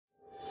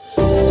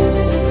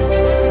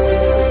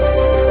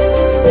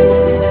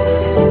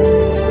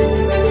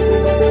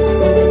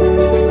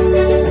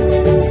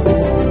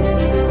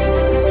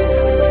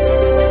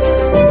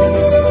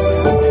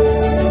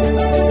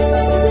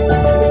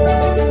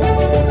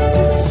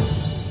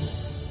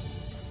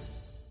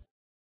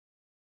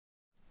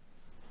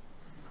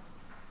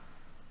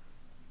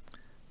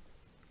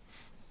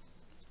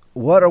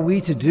what are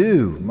we to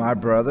do, my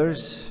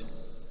brothers?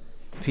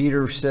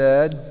 Peter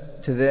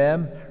said to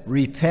them,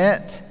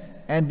 repent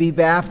and be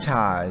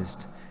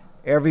baptized,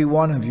 every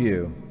one of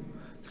you.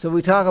 So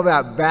we talk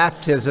about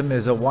baptism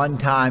as a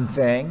one-time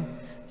thing,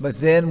 but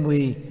then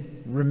we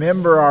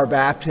remember our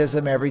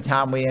baptism every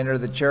time we enter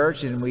the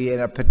church, and we in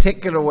a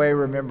particular way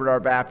remembered our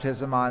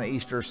baptism on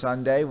Easter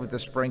Sunday with the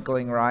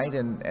sprinkling rite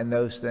and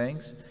those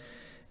things.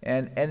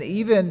 And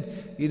even,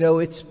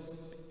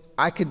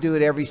 I could do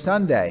it every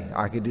Sunday.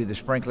 I could do the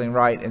sprinkling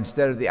rite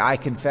instead of the I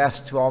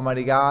confess to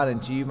Almighty God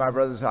and to you, my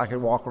brothers, I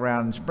could walk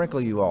around and sprinkle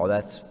you all.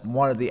 That's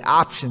one of the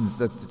options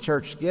that the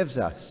church gives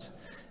us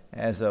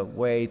as a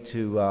way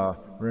to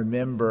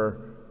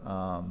remember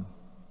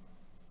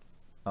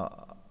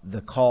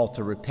the call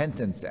to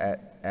repentance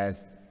at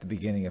the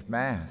beginning of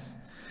Mass.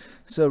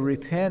 So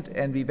repent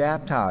and be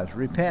baptized.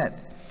 Repent.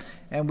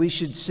 And we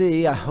should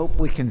see, I hope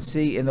we can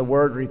see in the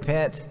word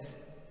repent,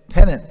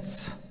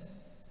 penance.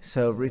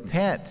 So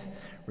repent.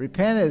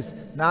 Repent is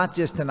not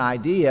just an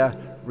idea.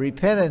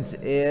 Repentance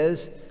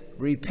is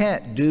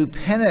repent, do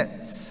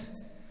penance.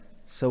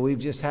 So we've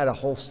just had a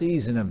whole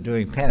season of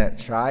doing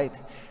penance, right?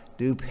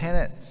 Do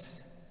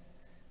penance.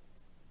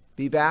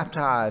 Be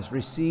baptized.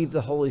 Receive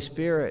the Holy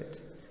Spirit.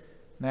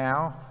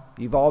 Now,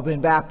 you've all been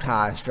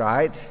baptized,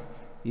 right?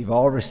 You've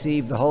all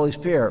received the Holy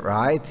Spirit,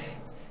 right?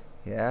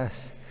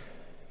 Yes.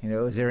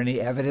 Is there any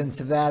evidence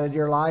of that in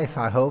your life?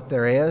 I hope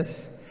there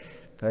is.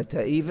 But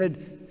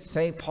even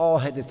St. Paul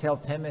had to tell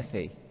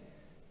Timothy,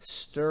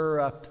 stir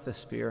up the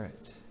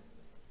Spirit.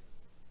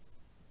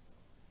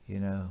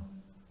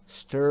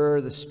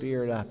 Stir the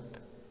Spirit up.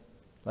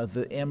 Like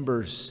the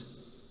embers,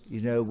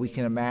 we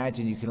can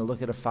imagine, you can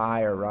look at a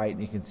fire, right?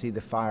 And you can see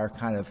the fire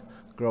kind of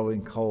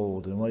growing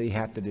cold. And what do you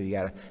have to do? You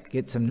got to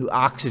get some new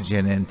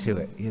oxygen into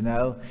it,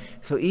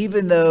 So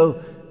even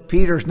though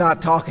Peter's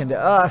not talking to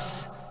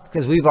us,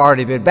 because we've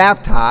already been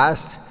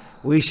baptized,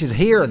 we should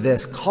hear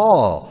this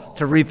call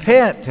to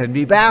repent and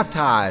be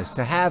baptized,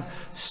 to have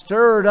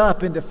stirred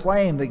up into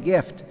flame the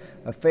gift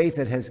of faith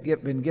that has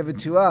been given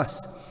to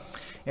us.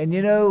 And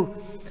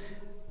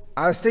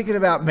I was thinking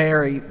about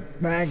Mary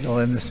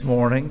Magdalene this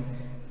morning,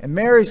 and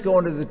Mary's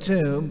going to the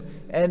tomb,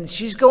 and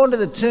she's going to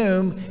the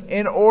tomb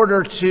in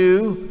order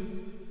to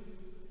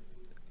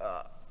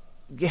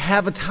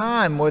have a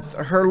time with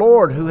her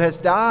Lord who has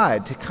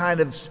died, to kind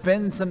of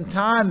spend some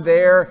time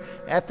there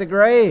at the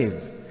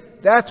grave.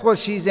 That's what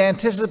she's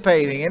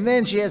anticipating. And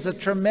then she has a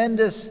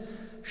tremendous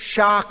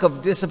shock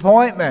of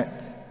disappointment.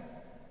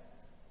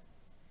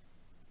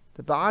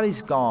 The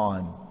body's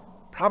gone.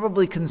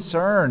 Probably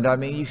concerned. I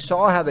mean, you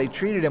saw how they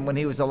treated him when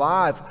he was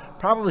alive.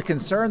 Probably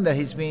concerned that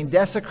he's being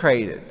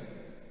desecrated.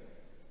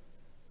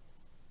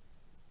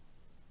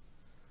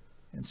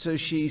 And so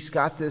she's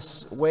got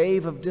this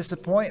wave of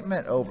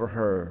disappointment over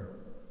her.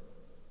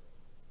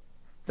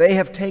 They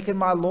have taken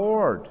my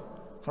Lord.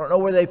 I don't know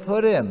where they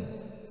put him.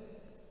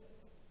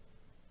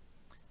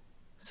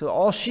 So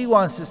all she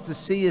wants is to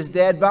see his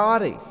dead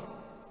body.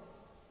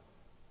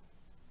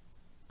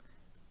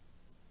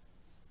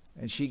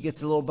 And she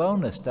gets a little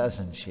bonus,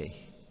 doesn't she?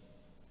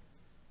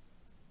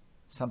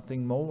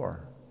 Something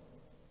more.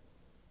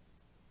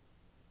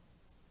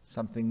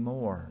 Something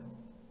more.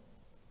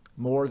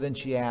 More than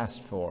she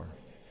asked for.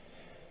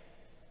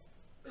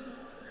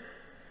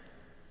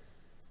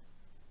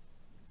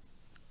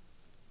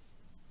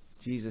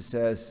 Jesus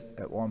says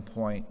at one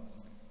point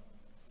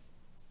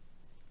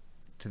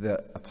to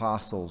the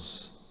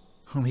apostles,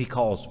 whom he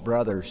calls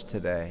brothers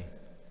today.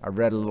 I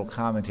read a little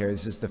commentary.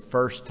 This is the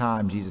first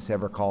time Jesus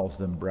ever calls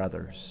them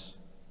brothers.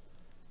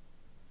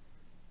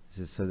 This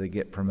is so they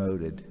get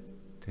promoted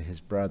to his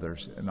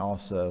brothers. And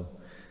also,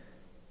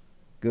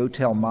 go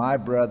tell my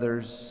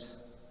brothers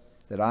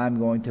that I'm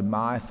going to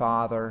my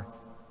Father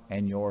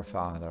and your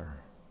Father.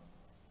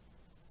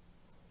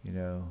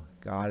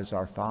 God is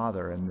our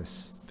Father in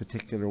this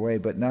particular way.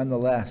 But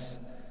nonetheless,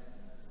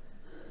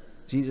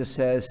 Jesus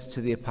says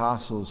to the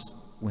apostles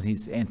when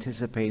he's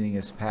anticipating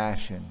his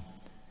passion,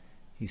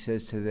 he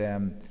says to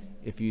them,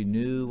 if you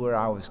knew where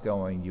I was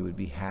going, you would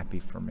be happy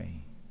for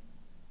me.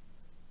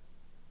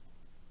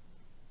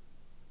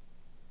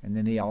 And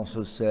then he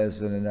also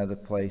says in another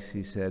place,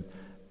 he said,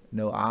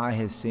 no eye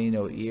has seen,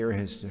 no ear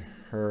has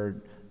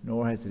heard,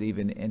 nor has it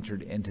even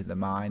entered into the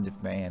mind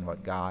of man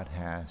what God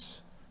has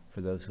for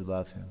those who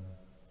love him.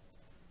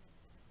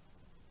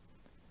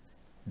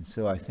 And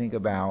so I think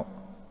about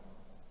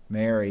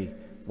Mary.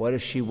 What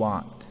does she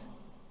want?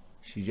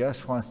 She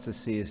just wants to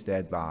see his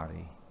dead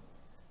body.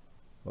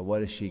 But what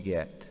does she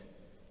get?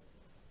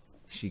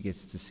 She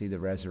gets to see the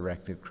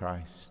resurrected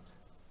Christ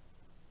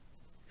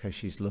because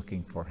she's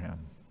looking for him.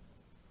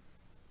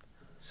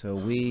 So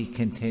we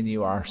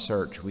continue our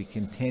search. We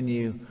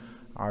continue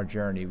our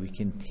journey. We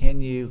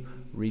continue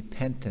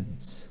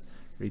repentance.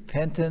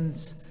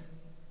 Repentance,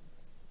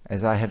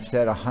 as I have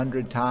said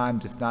 100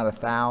 times, if not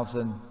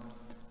 1,000,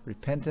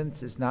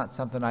 repentance is not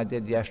something I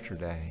did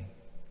yesterday.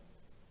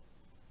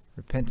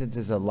 Repentance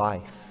is a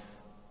life.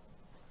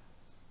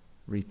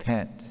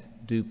 Repent.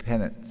 Do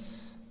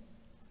penance.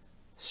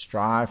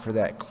 Strive for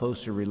that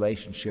closer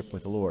relationship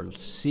with the Lord.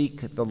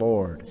 Seek the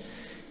Lord.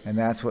 And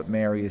that's what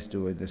Mary is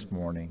doing this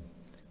morning.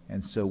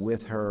 And so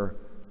with her,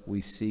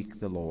 we seek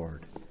the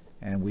Lord.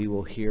 And we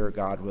will hear,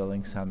 God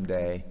willing,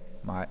 someday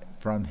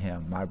from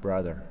him, my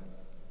brother,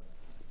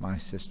 my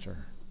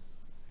sister,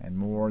 and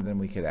more than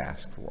we could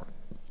ask for.